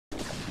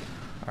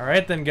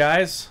Alright then,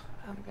 guys.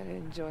 I'm gonna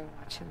enjoy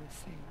watching this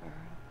thing burn.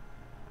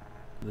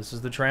 This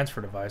is the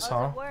transfer device, How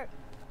huh? does it work?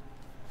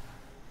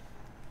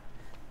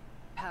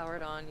 Power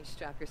it on, you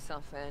strap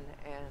yourself in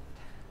and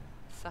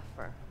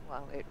suffer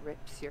while it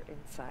rips your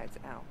insides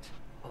out.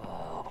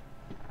 Oh.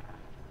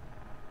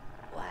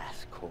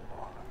 Blast core.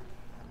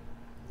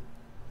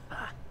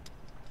 Ah.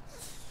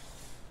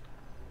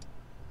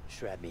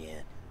 Strap me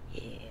in.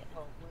 Yeah.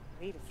 Oh,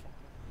 wait a second.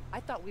 I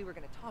thought we were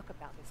gonna talk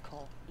about this,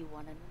 Cole. You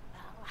want a new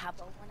power? How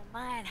about one of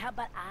mine? How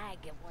about I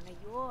get one of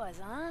yours,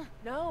 huh?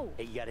 No.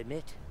 Hey, you gotta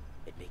admit,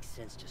 it makes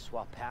sense to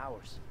swap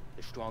powers.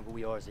 The stronger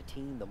we are as a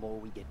team, the more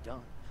we get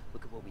done.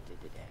 Look at what we did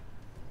today.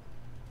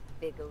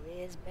 Bigger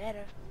is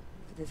better.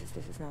 This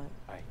is not.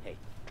 Alright, hey.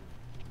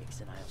 Nix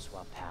and I'll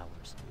swap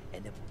powers,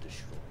 and then we'll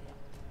destroy it.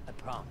 I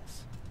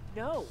promise.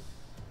 No.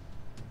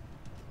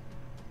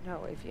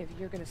 No, if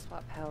you're gonna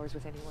swap powers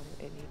with anyone,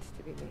 it needs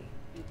to be me.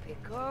 You pick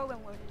her when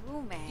we're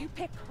roommates. You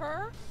pick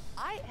her?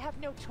 I have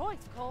no choice,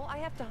 Cole. I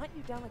have to hunt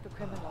you down like a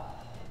criminal.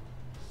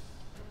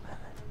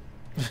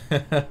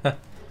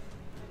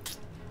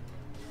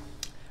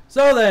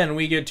 So then,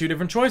 we get two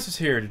different choices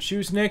here, to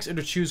choose Nyx or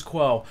to choose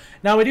Quo.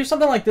 Now, we do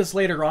something like this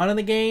later on in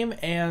the game,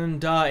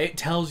 and it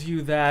tells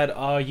you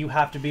that you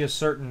have to be a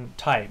certain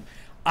type.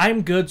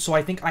 I'm good, so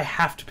I think I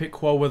have to pick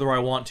Quo whether I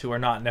want to or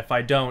not, and if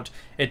I don't,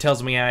 it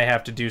tells me I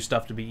have to do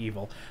stuff to be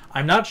evil.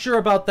 I'm not sure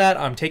about that,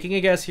 I'm taking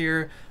a guess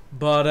here,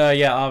 but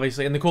yeah,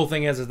 obviously, and the cool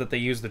thing is that they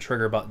use the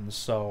trigger buttons,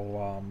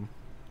 so,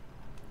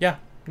 yeah,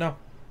 no.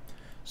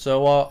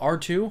 So,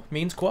 R2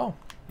 means Quo.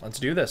 Let's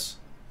do this.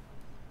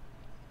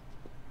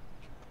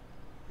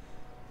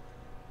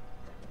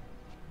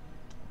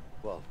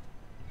 Well,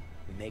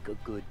 we make a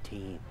good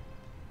team.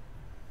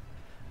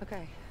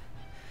 Okay.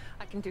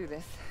 I can do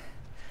this.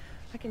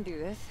 I can do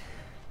this.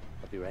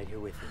 I'll be right here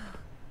with you.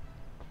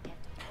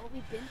 After all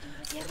we've been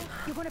through together,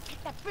 you're gonna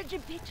pick that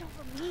frigid bitch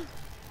over me?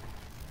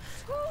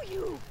 Screw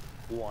you!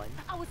 1,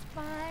 I was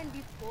fine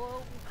before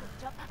we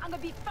hooked up. I'm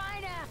gonna be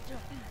fine after.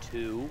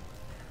 2,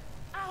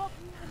 I hope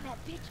you and that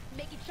bitch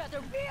make each other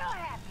real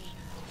happy.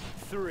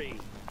 3.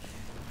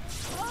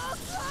 Oh,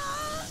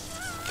 God!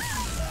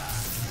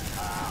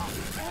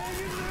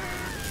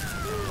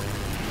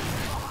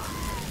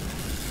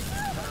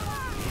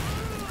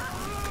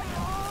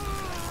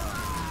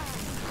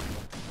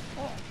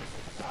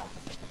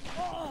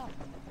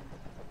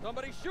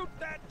 Somebody shoot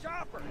that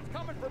chopper! It's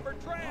coming for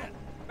Bertrand!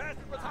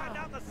 Bastard was hiding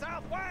out in the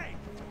south way!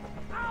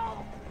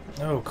 Ow!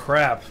 Oh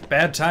crap,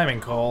 bad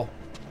timing, Cole.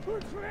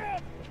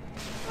 Bertrand!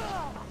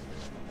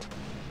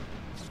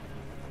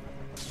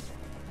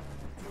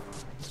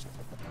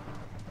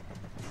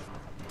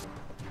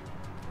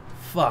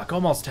 Fuck,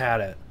 almost had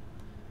it.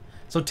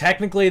 So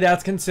technically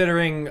that's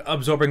considering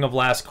absorbing a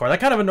blast core. That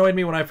kind of annoyed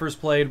me when I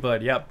first played,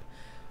 but yep.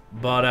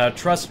 But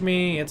trust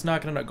me, it's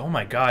not gonna... Oh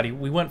my god,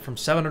 we went from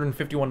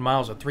 751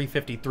 miles to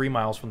 353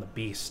 miles from the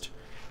beast.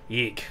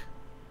 Eek.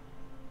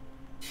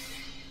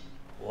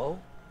 Whoa.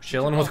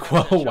 Chilling with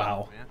Quo,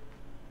 wow. Man.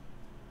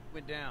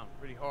 Went down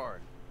pretty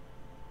hard.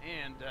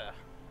 And,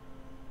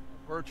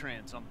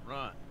 Bertrand's on the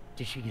run.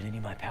 Did she get any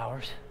of my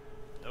powers?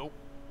 Nope.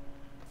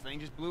 The thing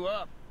just blew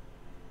up.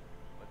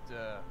 But,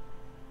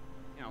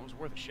 you know, it was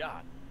worth a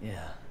shot.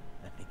 Yeah,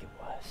 I think it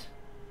was.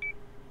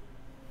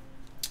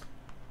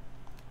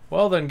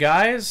 Well then,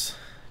 guys.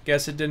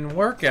 Guess it didn't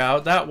work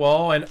out that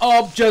well. And,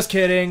 oh, just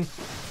kidding.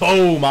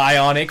 Boom,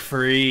 Ionic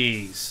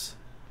Freeze.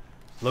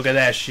 Look at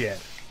that shit.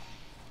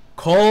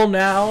 Cole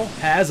now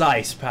has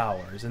ice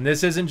powers. And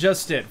this isn't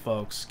just it,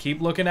 folks.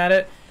 Keep looking at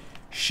it.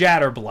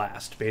 Shatter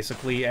Blast.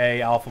 Basically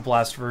a Alpha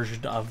Blast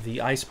version of the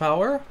ice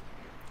power.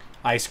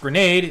 Ice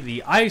Grenade,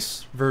 the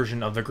ice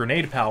version of the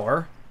grenade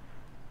power.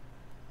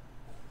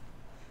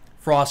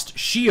 Frost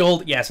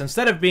Shield. Yes,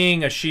 instead of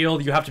being a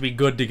shield, you have to be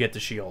good to get the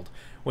shield,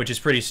 which is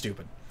pretty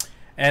stupid.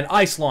 And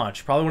Ice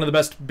Launch, probably one of the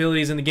best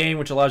abilities in the game,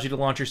 which allows you to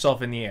launch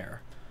yourself in the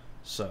air.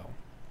 So,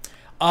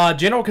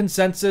 general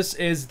consensus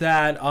is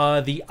that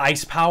the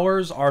ice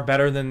powers are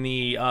better than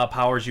the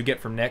powers you get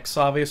from Nyx,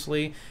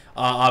 obviously.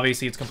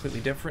 Obviously, it's completely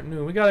different.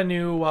 We got a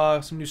new,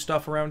 some new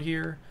stuff around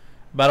here,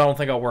 but I don't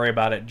think I'll worry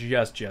about it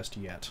just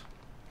yet.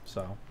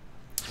 So,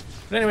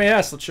 but anyway,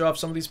 yes, let's show off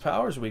some of these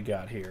powers we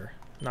got here.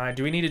 Now,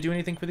 do we need to do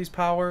anything for these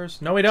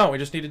powers? No, we don't. We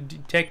just need to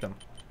take them.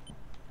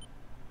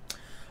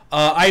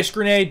 Ice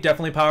Grenade,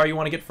 definitely power you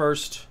want to get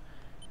first.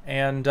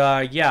 And,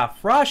 yeah,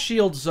 Frost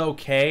Shield's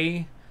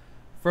okay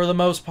for the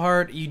most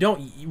part. You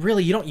don't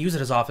use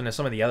it as often as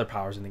some of the other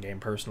powers in the game,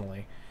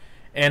 personally.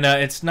 And,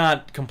 it's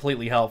not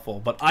completely helpful.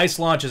 But Ice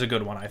Launch is a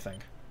good one, I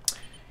think.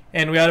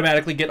 And we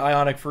automatically get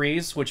Ionic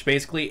Freeze, which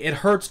basically, it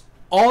hurts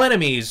all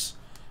enemies,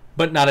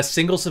 but not a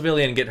single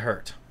civilian get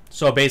hurt.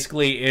 So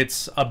basically,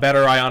 it's a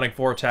better Ionic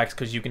Vortex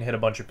because you can hit a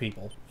bunch of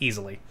people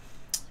easily.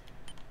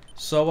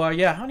 So,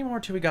 yeah, how many more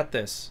till we got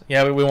this?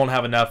 Yeah, we won't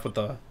have enough with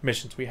the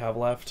missions we have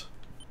left.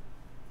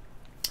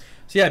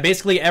 So, yeah,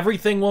 basically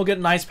everything will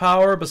get nice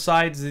power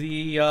besides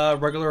the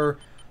regular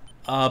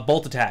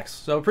bolt attacks.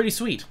 So, pretty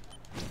sweet.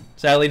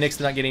 Sadly, Nyx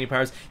did not get any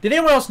powers. Did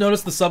anyone else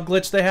notice the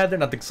sub-glitch they had there?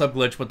 Not the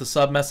sub-glitch, but the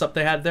sub-mess-up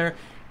they had there?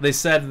 They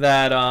said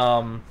that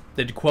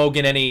did Quo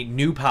get any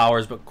new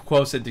powers, but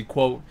Quo said did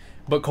Quo,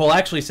 but Cole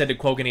actually said did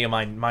Quo get any of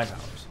my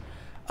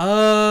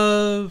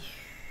powers?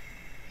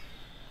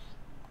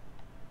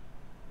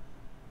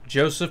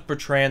 Joseph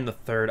Bertrand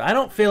III. I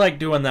don't feel like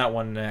doing that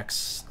one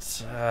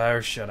next,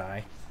 or should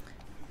I?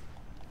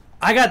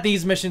 I got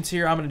these missions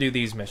here. I'm gonna do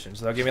these missions.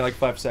 They'll give me like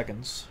 5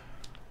 seconds.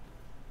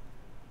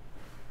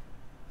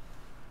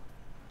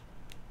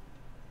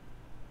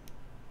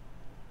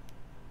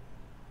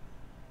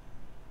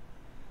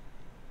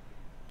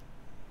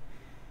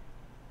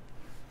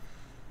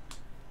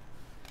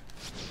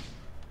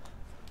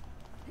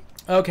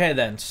 Okay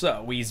then,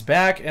 so he's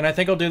back, and I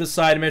think I'll do the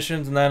side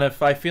missions, and then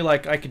if I feel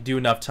like I could do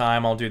enough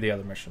time, I'll do the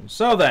other missions.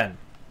 So then,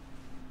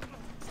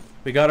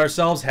 we got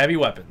ourselves heavy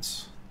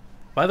weapons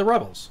by the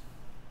rebels.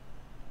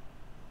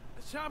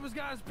 The chopper's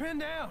got us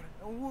pinned down,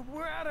 and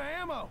we're out of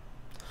ammo.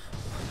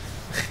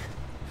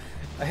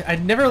 I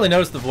never really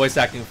noticed the voice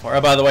acting before.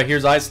 Oh, by the way,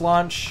 here's ice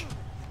launch,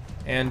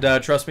 and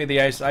trust me,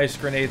 the ice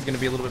grenade is going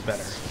to be a little bit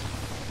better.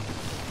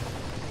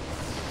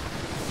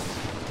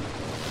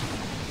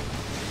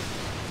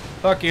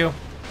 Fuck you.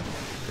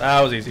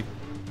 That was easy.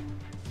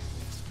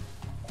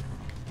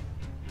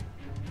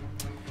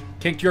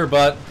 Kicked your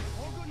butt.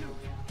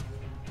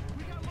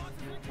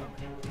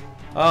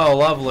 Oh,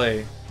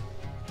 lovely.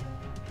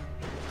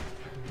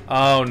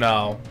 Oh,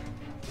 no.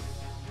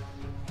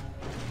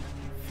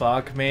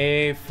 Fuck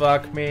me,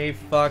 fuck me,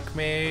 fuck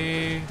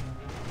me.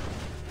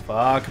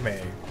 Fuck me.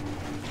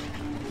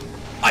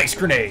 Ice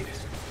grenade.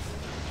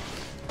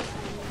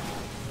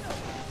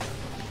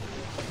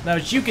 Now,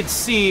 as you can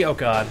see... Oh,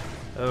 God.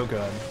 Oh,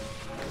 God.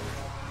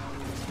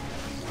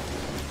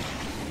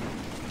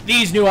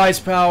 These new ice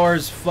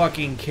powers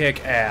fucking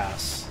kick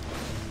ass.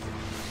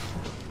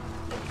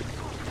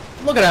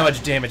 Look at how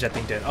much damage that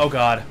thing did. Oh,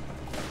 God.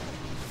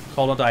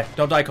 Cole, don't die.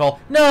 Don't die, Cole.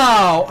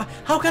 No!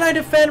 How can I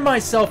defend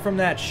myself from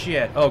that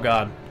shit? Oh,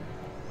 God.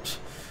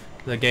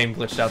 The game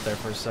glitched out there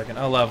for a second.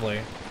 Oh, lovely.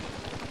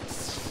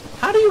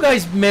 How do you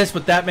guys miss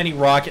with that many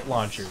rocket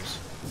launchers?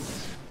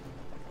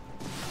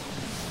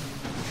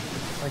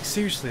 Like,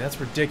 seriously, that's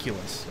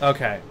ridiculous.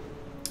 Okay.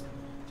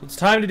 So it's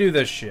time to do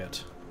this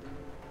shit.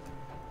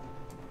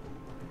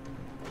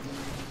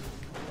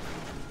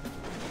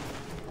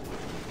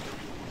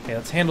 Okay,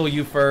 let's handle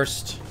you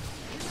first.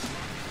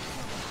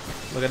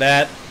 Look at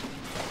that.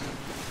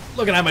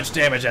 Look at how much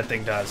damage that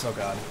thing does. Oh,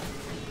 God.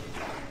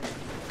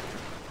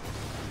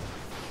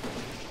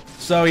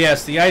 So,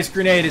 yes, the ice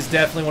grenade is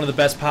definitely one of the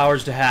best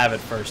powers to have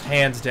at first.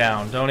 Hands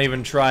down. Don't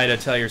even try to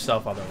tell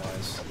yourself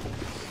otherwise.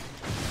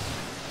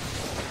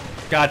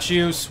 Got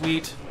you.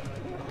 Sweet.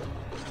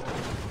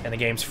 And the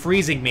game's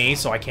freezing me,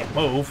 so I can't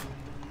move.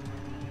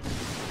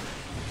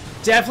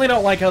 Definitely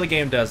don't like how the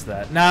game does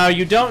that. Now,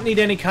 you don't need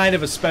any kind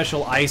of a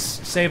special ice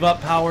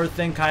save-up power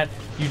thing.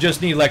 You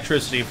just need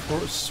electricity.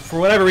 For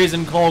whatever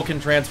reason, Cole can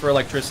transfer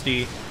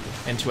electricity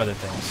into other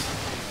things.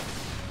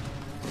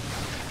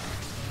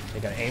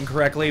 You gotta aim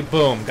correctly.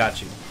 Boom.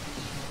 Got you.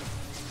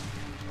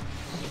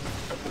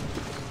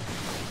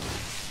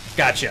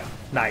 Gotcha.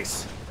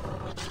 Nice.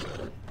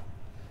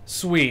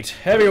 Sweet.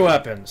 Heavy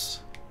weapons.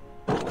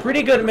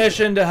 Pretty good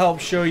mission to help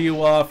show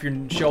off your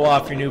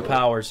new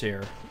powers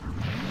here.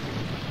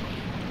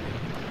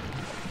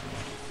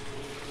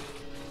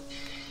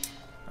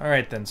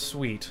 Alright then,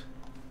 sweet.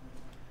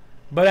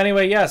 But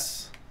anyway,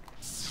 yes.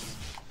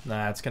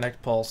 Nah, it's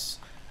Connect Pulse.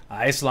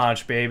 Ice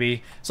Launch,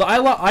 baby. So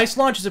Ice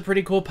Launch is a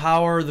pretty cool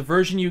power. The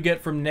version you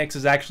get from Nyx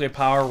is actually a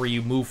power where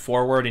you move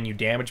forward and you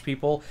damage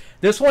people.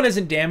 This one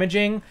isn't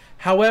damaging.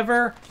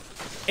 However,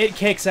 it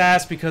kicks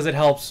ass because it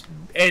helps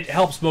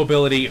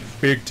mobility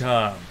big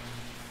time.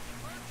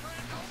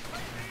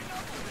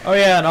 Oh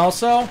yeah, and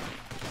also,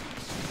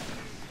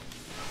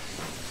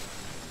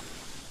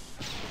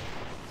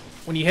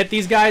 when you hit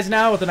these guys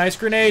now with an ice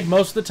grenade,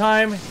 most of the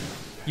time,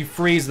 you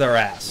freeze their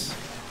ass.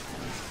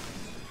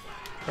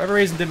 For whatever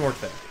reason, didn't work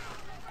there.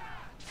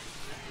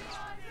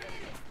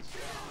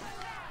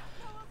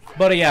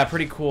 But yeah,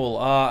 pretty cool.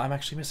 I'm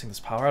actually missing this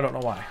power. I don't know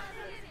why.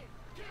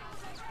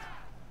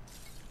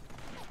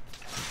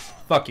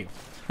 Fuck you.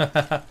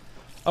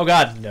 Oh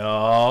God,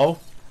 no.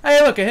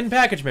 Hey, look, a hidden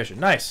package mission.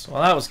 Nice.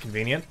 Well, that was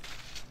convenient.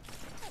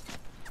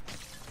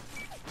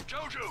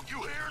 Jojo, you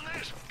hearing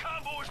this?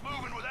 Convoy's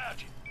moving without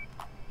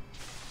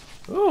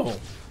you. Ooh.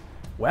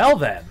 Well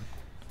then.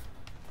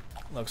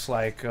 Looks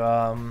like, you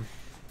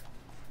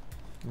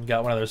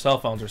got one of their cell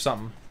phones or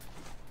something.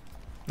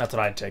 That's what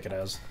I'd take it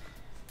as.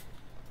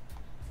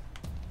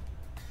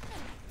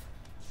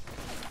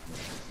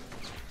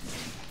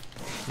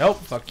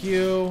 Nope, fuck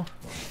you.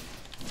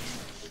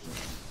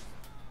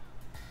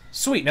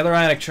 Sweet, another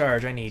ionic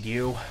charge. I need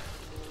you.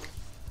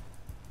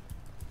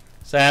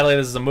 Sadly,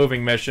 this is a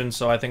moving mission,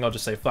 so I think I'll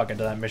just say fuck it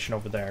to that mission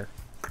over there.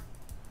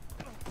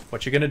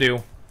 What you gonna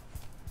do?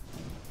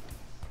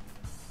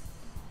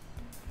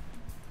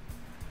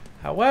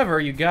 However,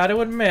 you gotta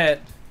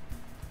admit,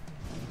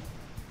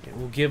 it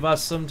will give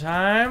us some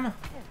time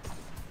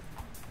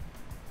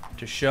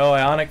to show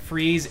Ionic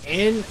Freeze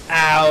in...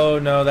 Ow,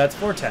 no, that's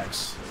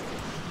Vortex.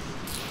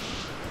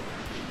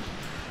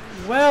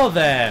 Well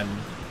then.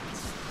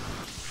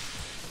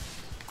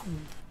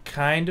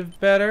 Kind of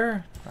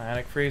better.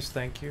 Ionic freeze,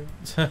 thank you.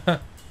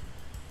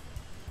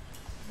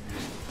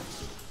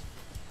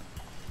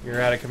 You're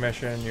out of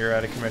commission, you're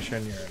out of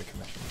commission, you're out of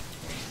commission.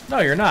 No,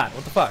 you're not.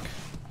 What the fuck?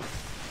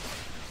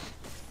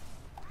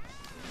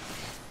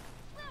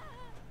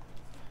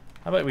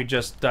 How about we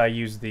just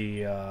use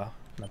the,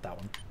 not that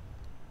one.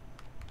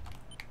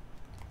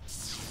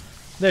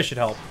 This should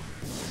help.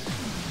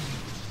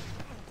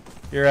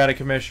 You're out of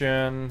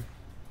commission.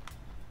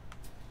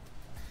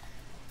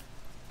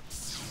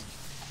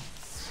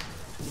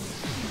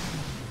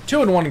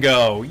 Two in one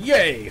go.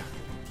 Yay!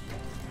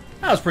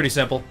 That was pretty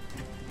simple.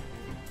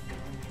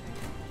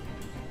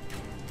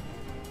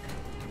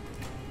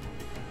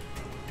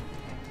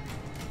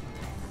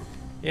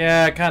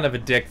 Yeah, kind of a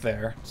dick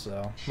there,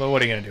 so... But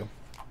what are you gonna do?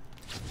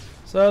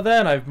 So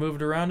then, I've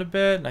moved around a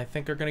bit, and I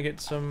think we're gonna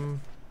get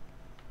some...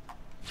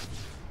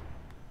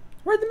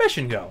 Where'd the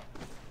mission go?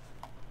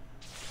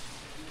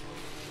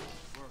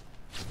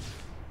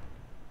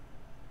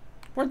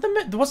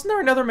 Wasn't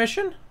there another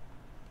mission?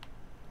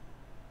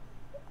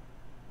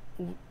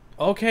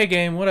 Okay,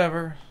 game,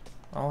 whatever.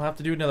 I'll have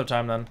to do it another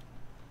time then.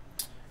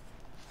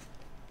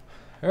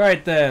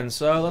 Alright then,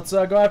 so let's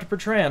go after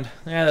Bertrand.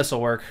 Yeah,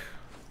 this'll work.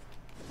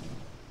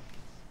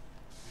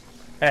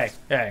 Hey,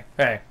 hey,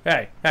 hey,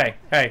 hey, hey,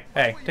 hey,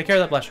 hey. Take care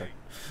of that blaster.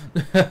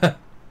 Stand down.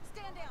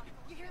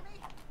 You hear me?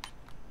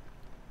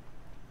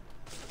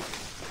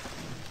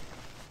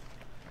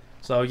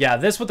 So yeah,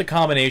 this with the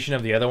combination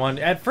of the other one.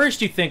 At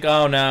first you think,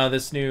 oh no,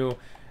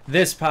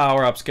 this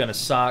power-up's gonna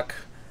suck.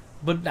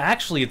 But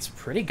actually it's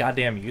pretty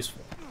goddamn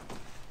useful.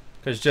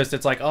 Because just,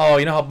 it's like, oh,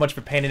 you know how much of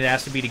a pain it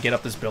has to be to get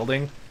up this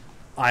building?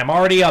 I'm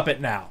already up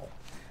it now.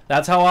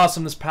 That's how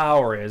awesome this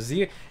power is.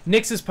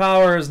 Nyx's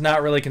power is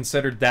not really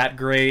considered that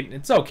great.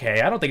 It's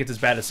okay. I don't think it's as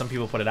bad as some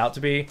people put it out to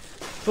be.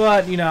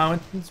 But, you know,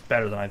 it's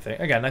better than I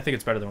think. Again, I think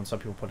it's better than when some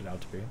people put it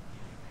out to be.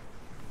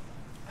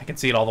 I can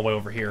see it all the way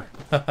over here.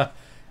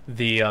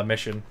 The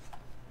mission.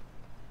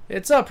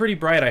 It's pretty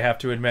bright, I have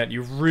to admit.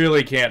 You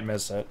really can't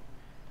miss it.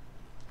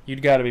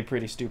 You'd gotta be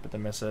pretty stupid to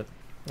miss it.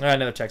 Alright,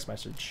 another text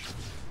message.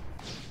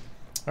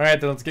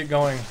 Alright, then let's get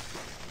going.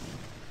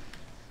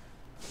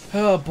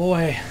 Oh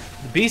boy.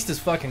 The beast is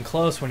fucking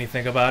close when you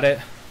think about it.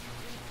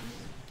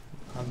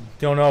 I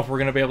don't know if we're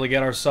gonna be able to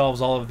get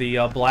ourselves all of the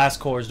blast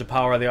cores to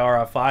power the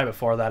RFI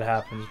before that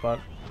happens, but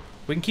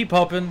we can keep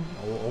hoping.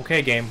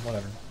 Okay, game,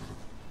 whatever.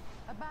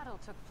 A battle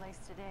took place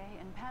today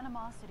in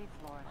Panama City,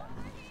 Florida,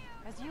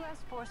 as U.S.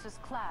 forces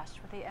clashed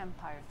with the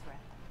Empire threat.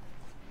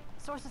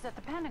 Sources at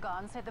the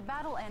Pentagon say the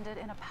battle ended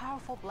in a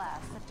powerful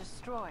blast that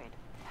destroyed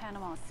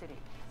Panama City.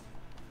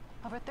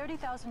 Over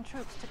 30,000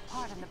 troops took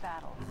part in the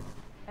battle.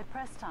 At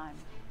press time,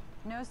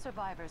 no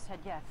survivors had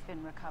yet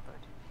been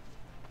recovered.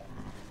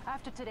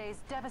 After today's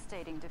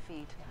devastating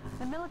defeat,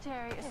 the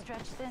military is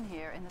stretched thin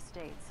here in the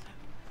States.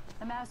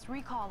 The mass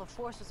recall of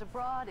forces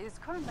abroad is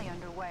currently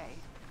underway,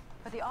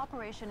 but the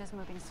operation is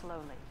moving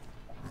slowly.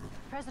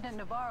 President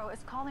Navarro is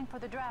calling for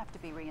the draft to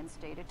be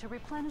reinstated to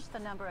replenish the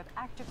number of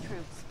active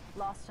troops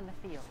lost in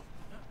the field.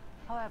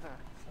 However,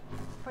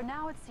 for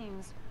now it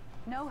seems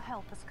no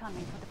help is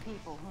coming for the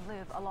people who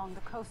live along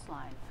the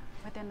coastline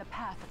within the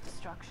path of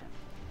destruction.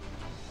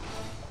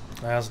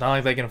 Well, it's not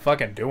like they can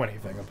fucking do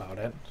anything about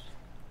it.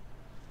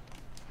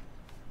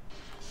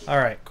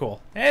 Alright,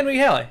 cool. And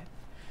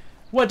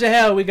what the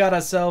hell, we got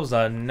ourselves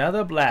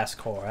another blast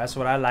core. That's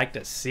what I like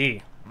to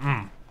see.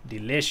 Mmm,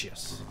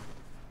 delicious.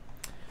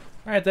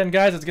 Alright then,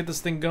 guys, let's get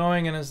this thing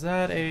going. And is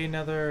that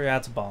another... Yeah,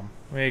 it's a bomb.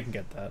 We can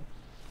get that.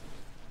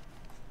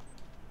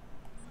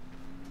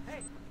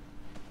 Hey,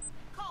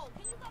 Cole,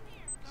 can you come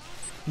here?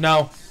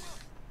 No.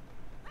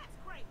 That's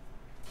great.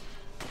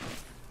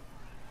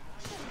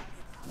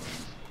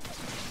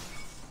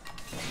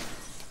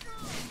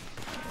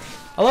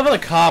 I love how the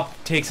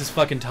cop takes his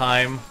fucking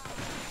time.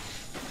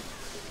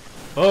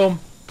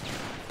 Boom.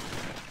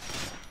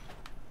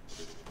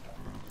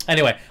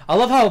 Anyway, I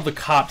love how the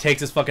cop takes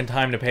his fucking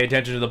time to pay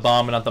attention to the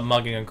bomb and not the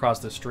mugging across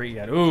the street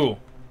yet. Ooh.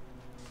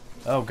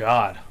 Oh,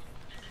 God.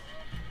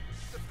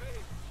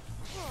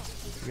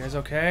 You guys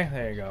okay?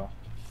 There you go.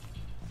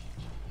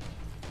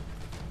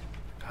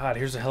 God,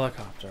 here's a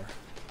helicopter.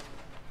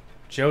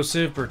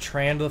 Joseph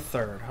Bertrand III.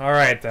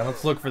 Alright then,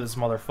 let's look for this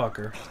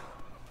motherfucker.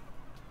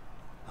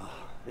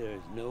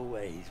 There's no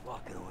way he's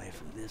walking away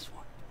from this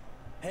one.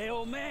 Hey,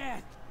 old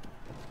man!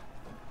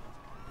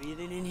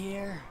 Breathing in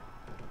here?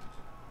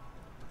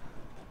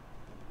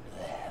 Where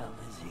the hell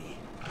is he?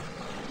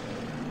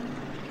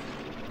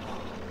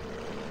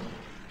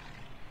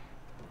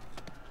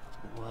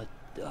 What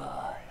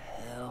the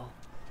hell?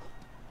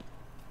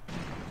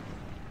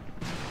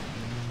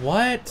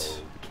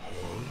 What? Okay.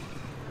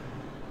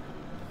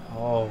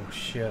 Oh,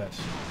 shit.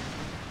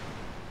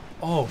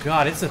 Oh,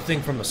 God, it's the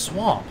thing from the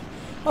swamp.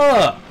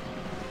 Ugh!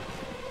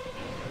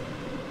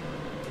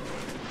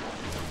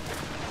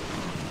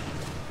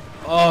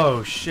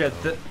 Oh, shit.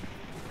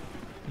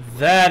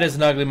 That is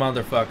an ugly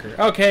motherfucker.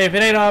 Okay, if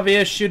it ain't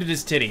obvious, shoot at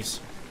his titties.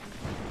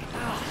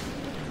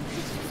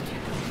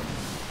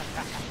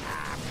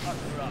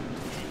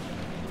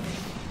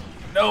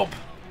 Nope.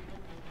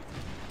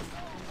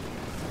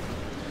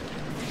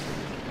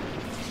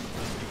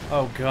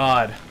 Oh,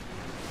 God.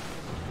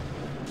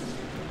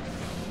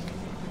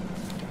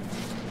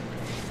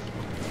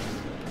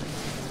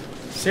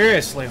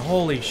 Seriously,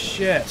 holy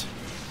shit.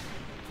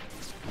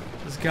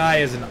 This guy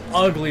is an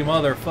ugly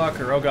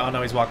motherfucker. Oh, God. Oh,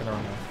 no, he's walking the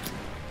wrong way.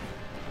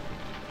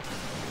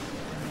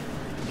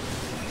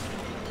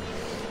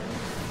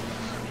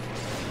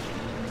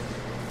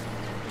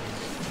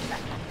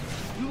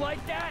 You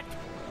like that?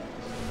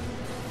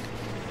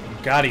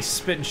 God, he's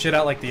spitting shit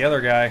out like the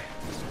other guy.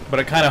 But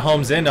it kind of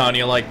homes in on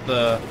you like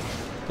the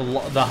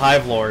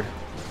Hive Lord.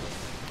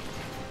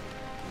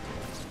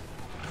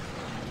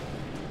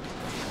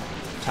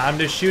 Time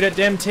to shoot at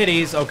them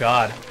titties. Oh,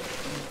 God.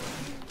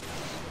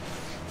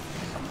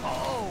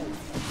 Oh,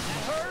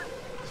 that hurt?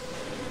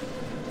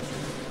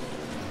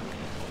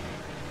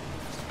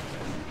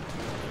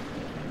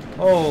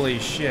 Holy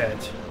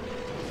shit.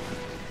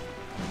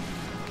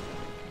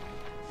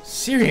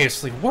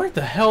 Seriously, where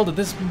the hell did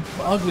this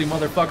ugly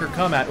motherfucker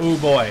come at? Ooh,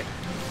 boy.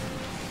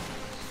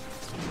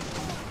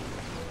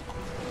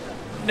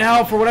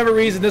 Now, for whatever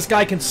reason, this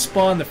guy can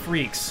spawn the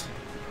freaks.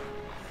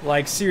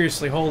 Like,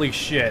 seriously, holy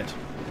shit.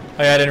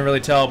 Oh, yeah, I didn't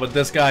really tell, but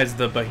this guy's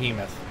the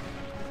behemoth.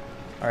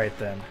 Alright,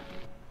 then.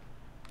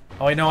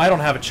 Oh, wait, no, I don't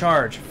have a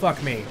charge.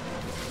 Fuck me.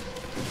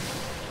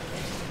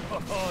 Oh,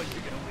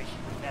 you're gonna wish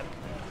you never.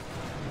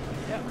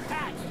 Never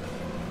had.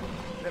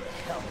 Never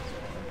helped.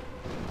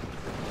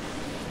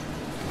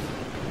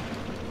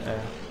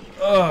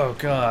 Oh,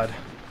 God.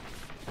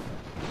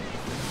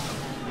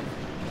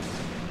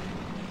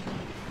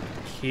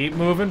 Keep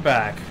moving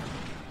back.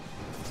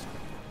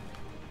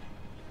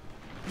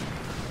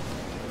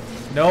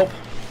 Nope.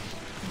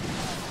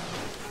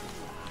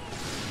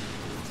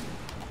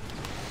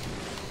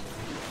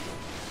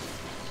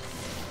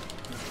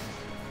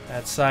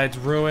 That side's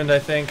ruined, I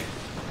think.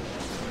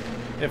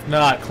 If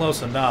not,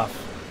 close enough.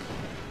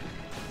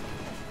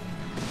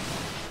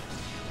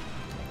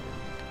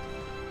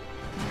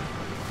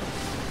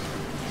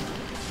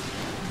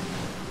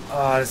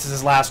 Oh, this is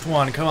his last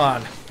one. Come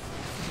on.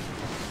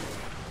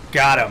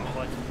 Got him.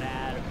 What's the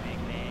matter, big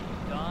man?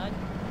 You done?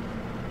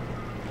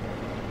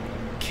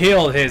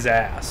 Killed his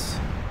ass.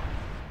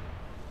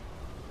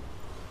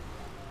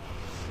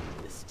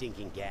 The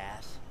stinking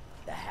gas,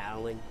 the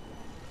howling.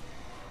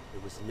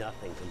 It was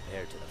nothing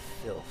compared to the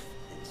filth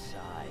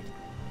inside.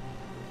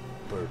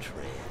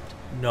 Bertrand.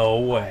 No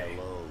way.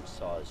 Alone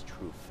saw his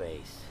true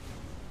face.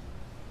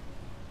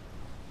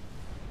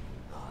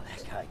 Oh,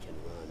 that guy can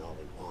run all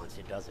he wants.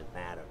 It doesn't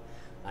matter.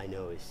 I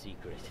know his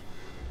secret.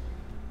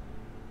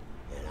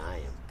 And I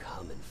am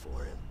coming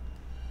for him.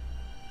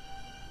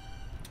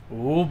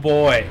 Oh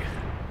boy.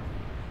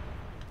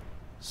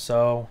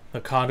 So, the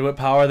conduit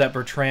power that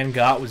Bertrand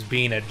got was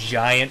being a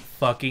giant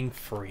fucking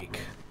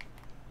freak.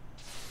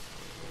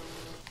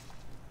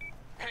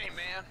 Hey,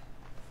 man.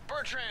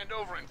 Bertrand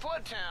over in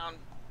Floodtown.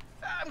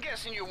 I'm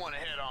guessing you want to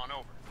head on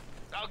over.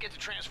 I'll get the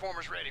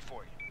Transformers ready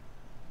for you.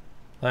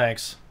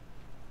 Thanks.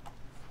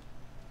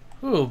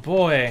 Oh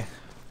boy.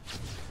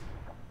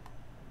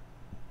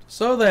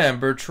 So then,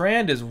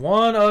 Bertrand is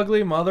one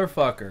ugly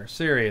motherfucker.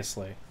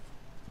 Seriously.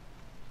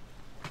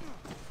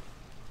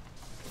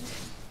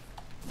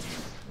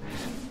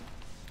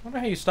 I wonder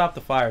how you stop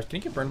the fires. Can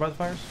you get burned by the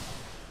fires?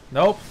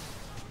 Nope.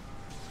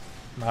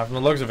 Not from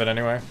the looks of it,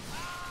 anyway.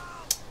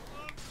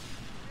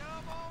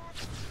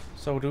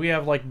 So, do we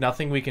have, like,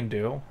 nothing we can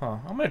do? Huh.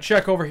 I'm gonna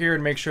check over here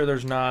and make sure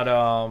there's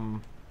not,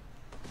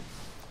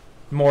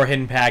 more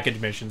hidden package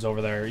missions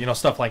over there. You know,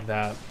 stuff like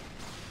that.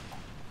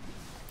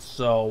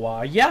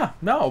 So, yeah,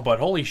 no, but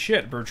holy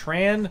shit,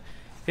 Bertrand,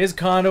 his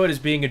conduit is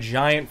being a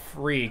giant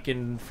freak,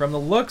 and from the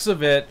looks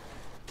of it,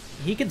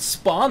 he can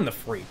spawn the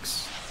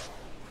freaks.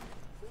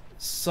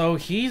 So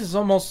he's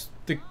almost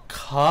the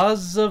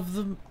cause of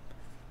the...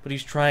 but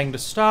he's trying to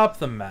stop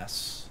the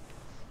mess.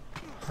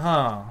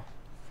 Huh.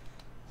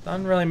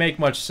 Doesn't really make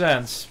much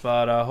sense,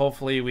 but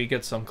hopefully we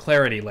get some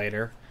clarity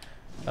later.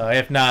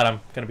 If not,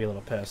 I'm gonna be a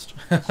little pissed.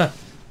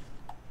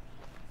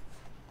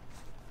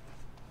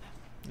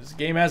 This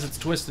game has its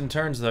twists and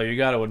turns, though, you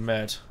gotta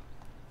admit.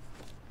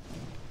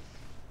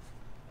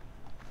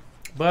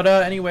 But,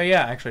 anyway,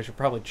 yeah, actually, I should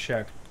probably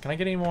check. Can I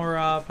get any more,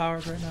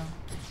 powers right now?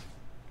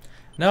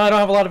 No, I don't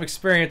have a lot of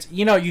experience.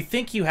 You know, you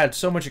think you had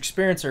so much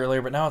experience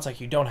earlier, but now it's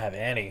like you don't have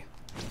any.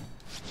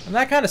 And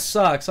that kind of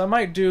sucks. I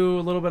might do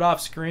a little bit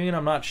off-screen,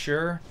 I'm not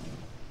sure.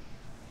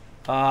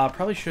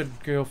 Probably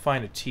should go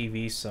find a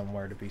TV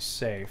somewhere to be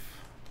safe.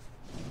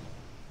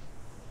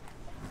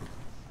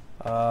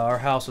 Our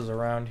house is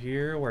around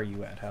here. Where are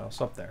you at, house?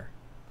 Up there.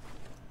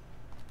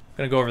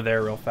 Gonna go over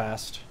there real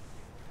fast.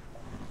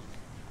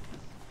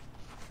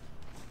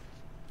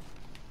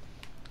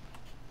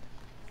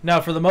 Now,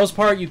 for the most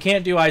part, you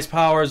can't do ice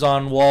powers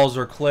on walls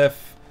or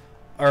cliff,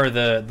 or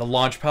the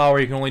launch power.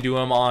 You can only do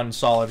them on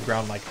solid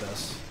ground like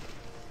this.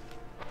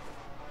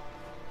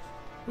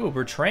 Ooh,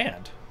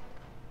 Bertrand.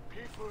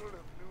 People of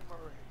New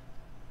Marais,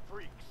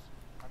 freaks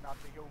are not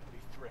the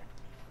only threat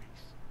we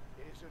face.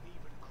 There's an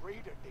even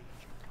greater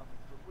danger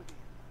coming from within.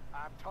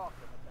 I'm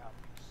talking about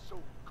these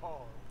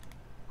so-called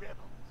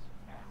rebels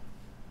now.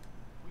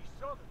 We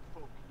southern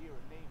folk hear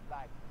a name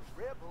like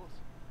the rebels,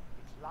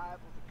 it's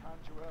liable to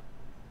conjure up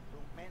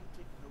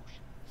romantic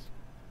notions.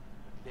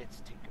 But let's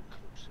take a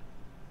closer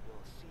look.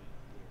 You'll see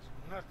there's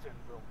nothing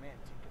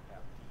romantic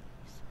about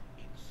these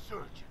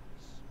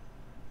insurgents.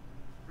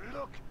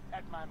 Look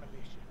at my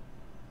militia.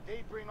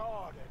 They bring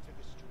order to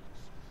the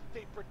streets.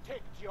 They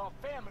protect your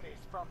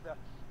families from the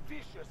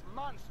vicious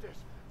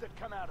monsters that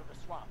come out of the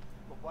swamp.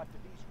 But what do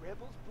these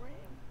rebels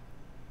bring?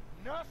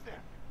 Nothing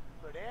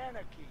but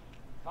anarchy,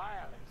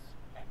 violence,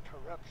 and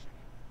corruption.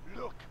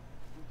 Look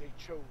who they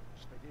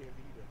chose for their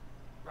leader.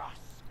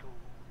 Roscoe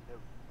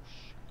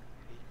LaRouche,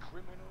 a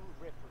criminal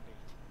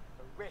reprobate,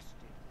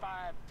 arrested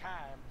 5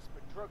 times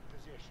for drug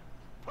possession,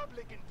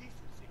 public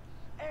indecency,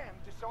 and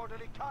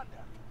disorderly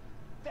conduct.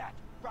 That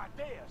right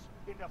there's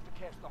enough to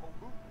cast the whole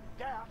movement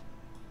in doubt.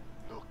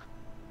 Look,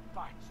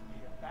 fights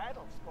near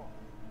battle spawn.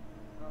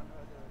 None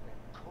other than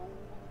Cole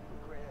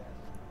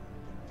McGrath,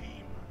 the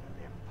demon of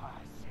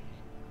Empire City.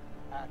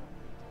 I don't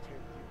need to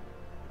tell you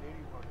that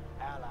anyone who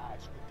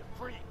allies with the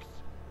freaks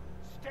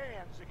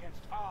stands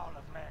against all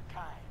of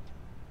mankind.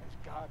 As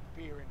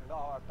God-fearing,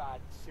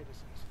 law-abiding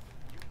citizens,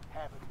 you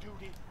have a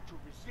duty to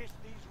resist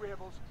these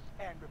rebels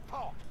and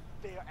report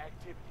their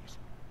activities.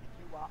 If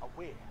you are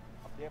aware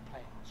of their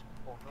plans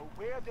or know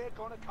where they're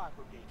gonna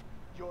congregate,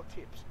 your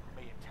tips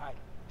may entitle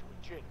you to a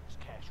generous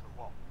cash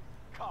reward.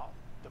 Call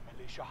the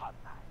militia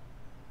hotline.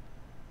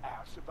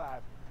 Our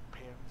survival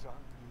depends on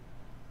you.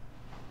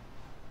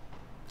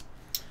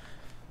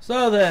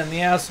 So then,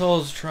 the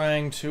asshole's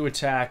trying to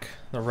attack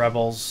the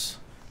rebels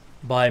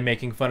by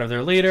making fun of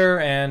their leader,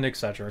 and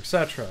etc,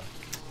 etc.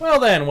 Well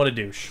then, what a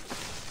douche.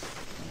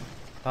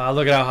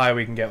 Look at how high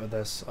we can get with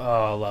this.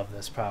 Oh, I love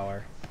this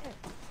power.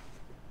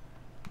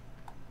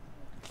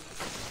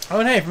 Oh,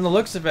 and hey, from the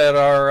looks of it,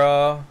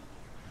 our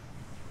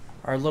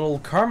little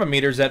karma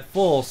meter's at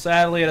full.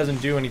 Sadly, it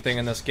doesn't do anything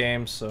in this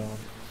game, so...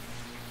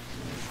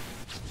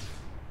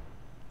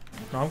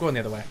 No, I'm going the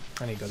other way.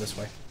 I need to go this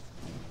way.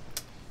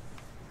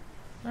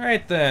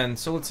 Alright then,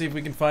 so let's see if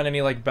we can find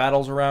any, like,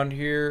 battles around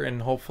here,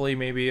 and hopefully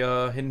maybe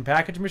a hidden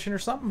package mission or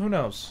something? Who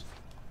knows?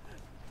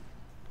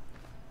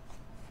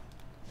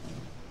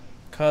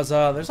 Because,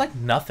 there's, like,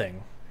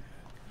 nothing.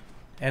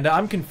 And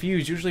I'm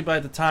confused. Usually by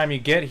the time you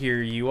get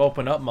here, you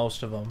open up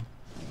most of them.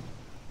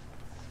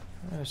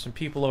 There's some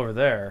people over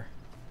there.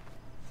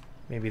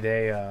 Maybe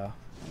they,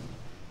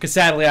 Because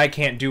sadly, I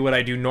can't do what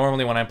I do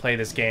normally when I play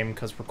this game,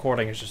 because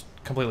recording is just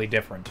completely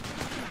different.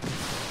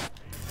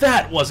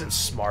 That wasn't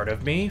smart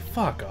of me.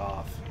 Fuck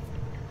off.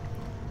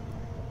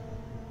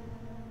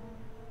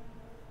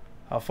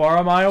 How far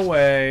am I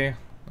away?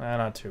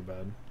 Not too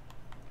bad.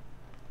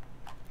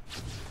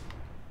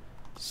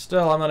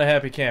 Still, I'm not a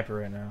happy camper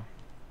right now.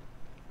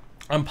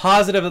 I'm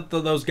positive that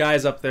those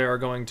guys up there are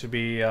going to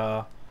be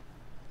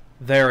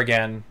there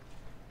again,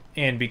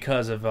 and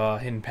because of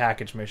hidden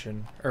package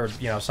mission, or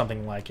you know,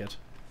 something like it.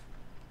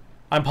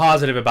 I'm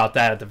positive about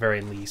that at the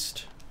very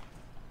least.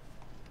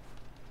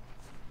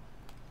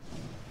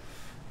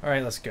 All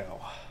right, let's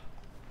go.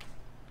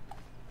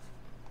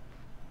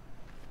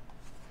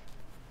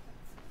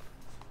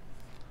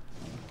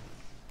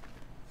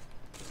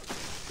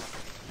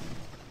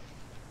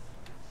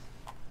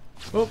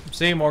 Oh,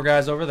 see, more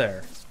guys over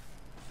there.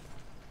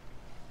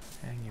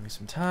 And give me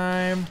some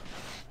time.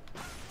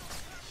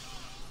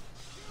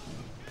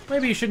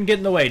 Maybe you shouldn't get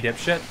in the way,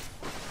 dipshit.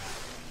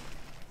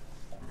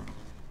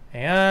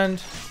 And...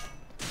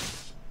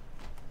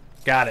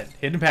 got it.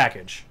 Hidden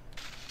package.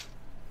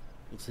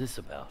 What's this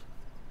about?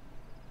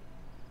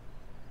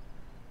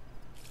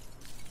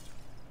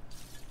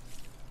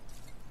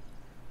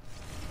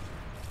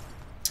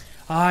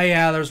 Ah,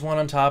 yeah, there's one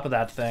on top of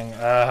that thing.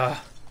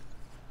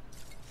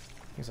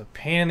 He's a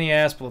pain in the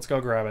ass, but let's go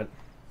grab it.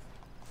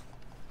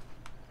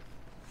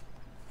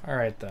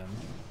 Alright then.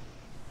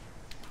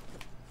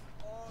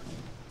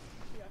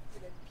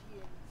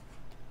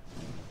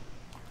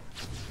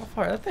 How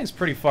far? That thing's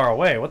pretty far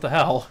away. What the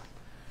hell?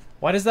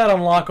 Why does that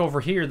unlock over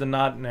here then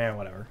not... Nah,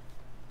 whatever.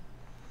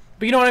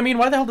 But you know what I mean?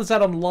 Why the hell does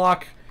that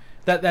unlock...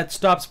 That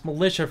stops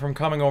militia from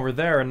coming over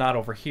there and not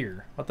over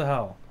here? What the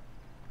hell?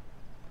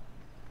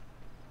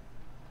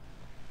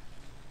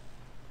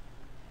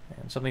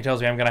 And something tells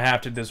me I'm gonna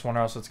have to do this one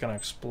or else it's gonna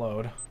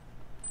explode.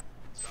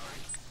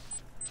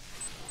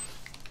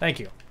 Thank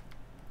you.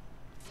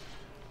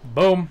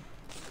 Boom.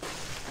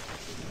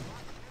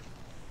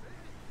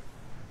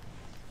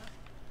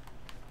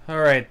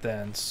 Alright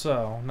then,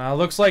 so now it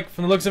looks like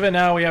from the looks of it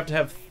now we have to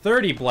have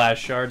 30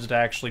 blast shards to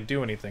actually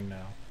do anything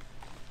now.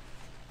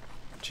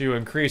 To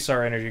increase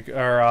our energy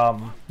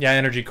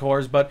energy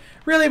cores, but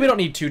really we don't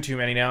need too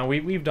many now.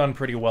 We've done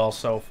pretty well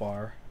so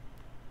far.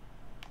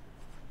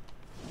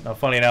 Now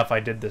funny enough,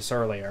 I did this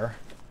earlier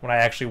when I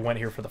actually went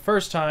here for the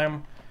first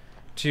time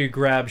to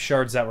grab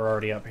shards that were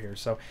already up here.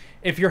 So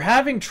if you're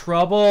having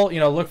trouble, you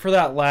know, look for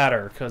that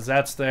ladder because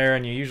that's there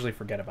and you usually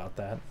forget about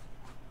that.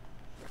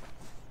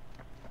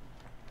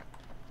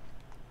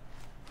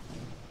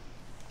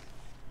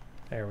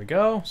 There we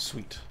go.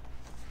 Sweet.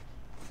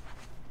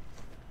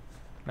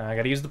 Now I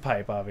gotta use the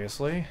pipe,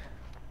 obviously.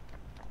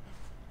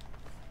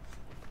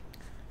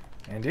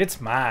 And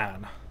it's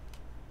mine.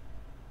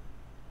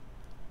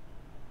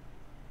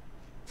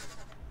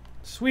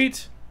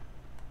 Sweet.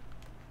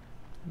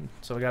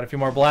 So we got a few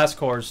more blast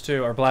cores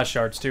too, or blast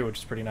shards too, which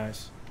is pretty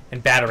nice.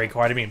 And battery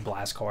core. I didn't mean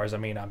blast cores. I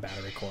mean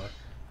battery core.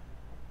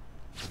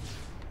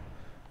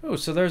 Oh,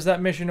 so there's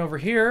that mission over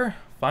here.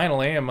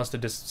 Finally, it must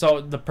have just. So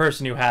the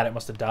person who had it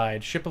must have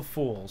died. Ship of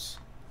Fools.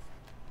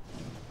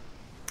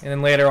 And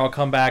then later I'll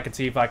come back and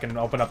see if I can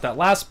open up that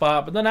last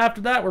spot. But then after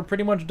that, we're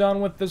pretty much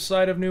done with this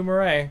side of New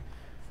Marais.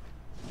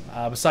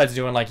 Besides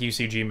doing like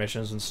UCG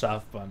missions and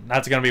stuff, but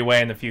that's gonna be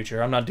way in the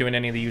future. I'm not doing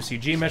any of the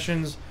UCG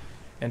missions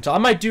until I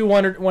might do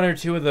one or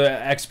two of the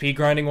XP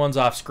grinding ones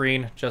off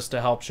screen just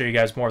to help show you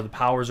guys more of the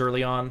powers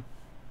early on.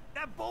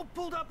 That bolt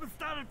pulled up and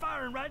started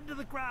firing right into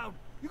the crowd.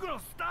 You're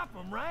gonna stop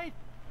him, right?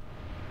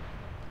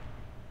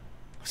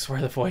 I swear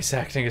the voice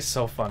acting is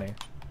so funny.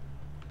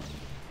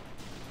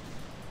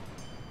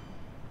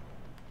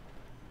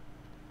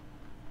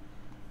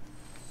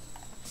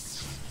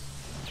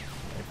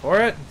 Wait for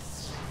it.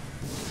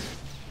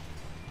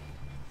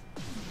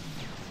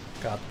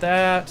 Got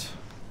that.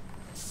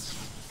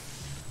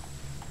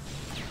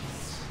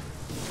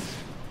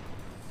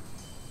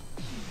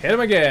 Hit him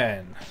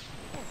again.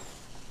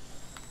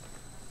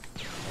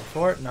 Go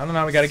for it.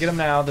 No, we gotta get him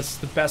now. This is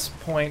the best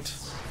point.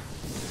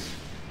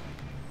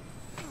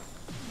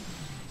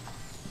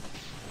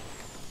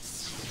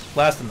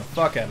 Blasting the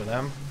fuck out of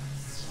them.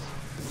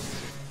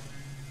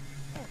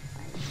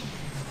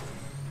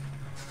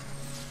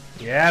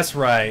 Yes,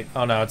 right.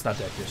 Oh no, it's not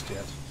dead just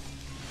yet.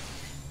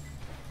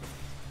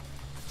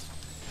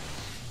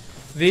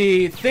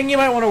 The thing you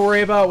might want to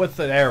worry about with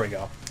the... There we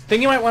go.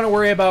 Thing you might want to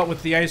worry about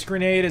with the ice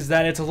grenade is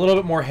that it's a little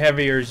bit more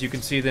heavier, as you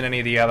can see, than any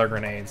of the other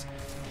grenades.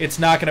 It's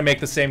not going to make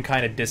the same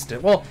kind of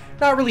distance. Well,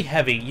 not really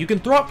heavy. You can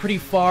throw it pretty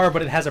far,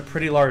 but it has a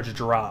pretty large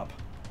drop.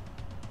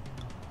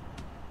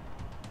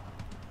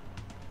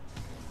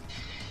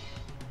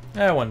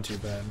 That wasn't too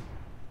bad.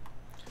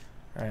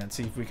 Alright, let's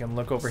see if we can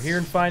look over here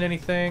and find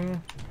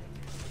anything.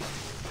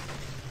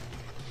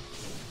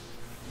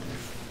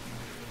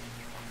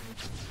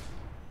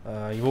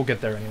 You will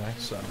get there anyway,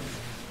 so.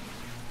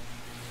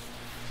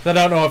 I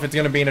don't know if it's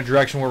going to be in a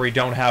direction where we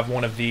don't have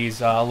one of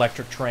these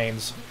electric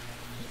trains.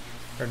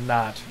 Or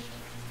not.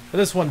 But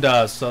this one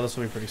does, so this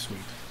will be pretty sweet.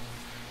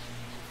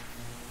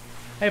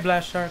 Hey,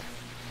 Blast Shark.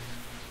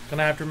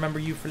 Gonna have to remember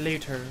you for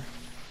later.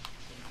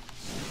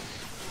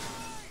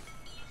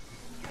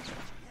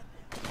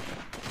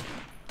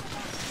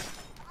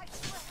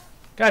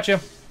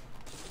 Gotcha.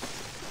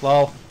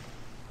 Lol.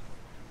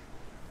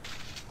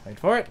 Wait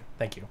for it.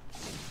 Thank you.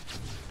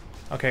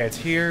 Okay, it's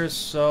here,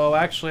 so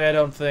actually I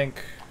don't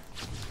think...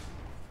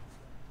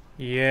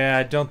 Yeah,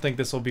 I don't think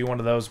this will be one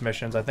of those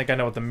missions. I think I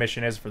know what the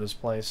mission is for this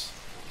place.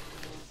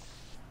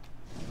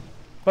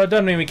 But it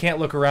doesn't mean we can't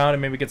look around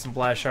and maybe get some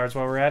blast shards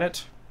while we're at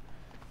it.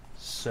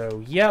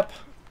 So, yep.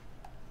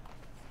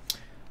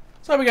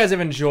 So I hope you guys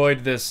have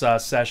enjoyed this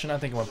session. I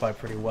think it went by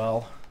pretty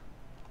well.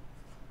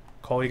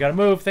 Cole, you gotta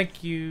move.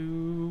 Thank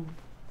you.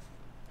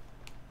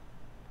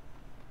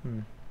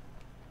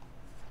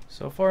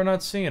 So far,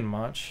 not seeing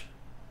much.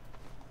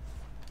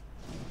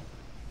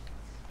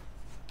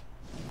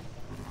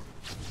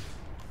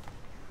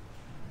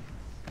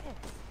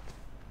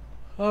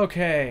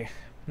 Okay,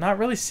 not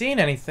really seeing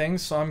anything,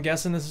 so I'm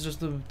guessing this is just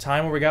the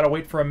time where we gotta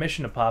wait for a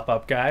mission to pop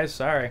up, guys.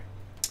 Sorry.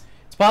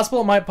 It's possible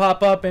it might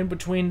pop up in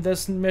between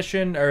this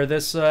mission, or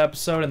this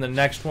episode and the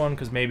next one,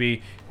 because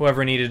maybe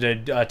whoever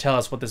needed to tell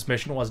us what this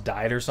mission was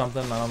died or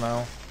something. I don't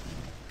know.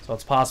 So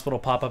it's possible it'll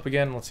pop up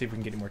again. Let's see if we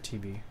can get any more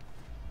TV.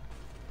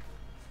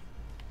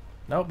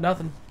 Nope,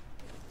 nothing.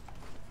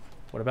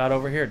 What about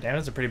over here? Damn,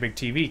 it's a pretty big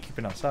TV. Keep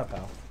it outside,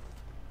 pal.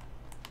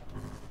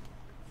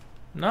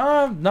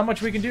 No, not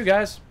much we can do,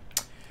 guys.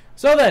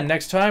 So then,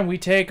 next time we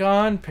take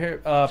on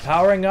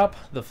powering up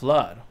the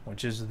Flood,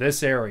 which is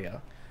this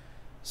area.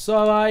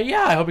 So,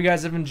 yeah, I hope you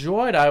guys have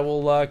enjoyed. I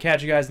will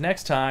catch you guys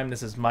next time.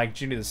 This is Mike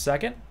Jr.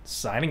 II,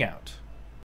 signing out.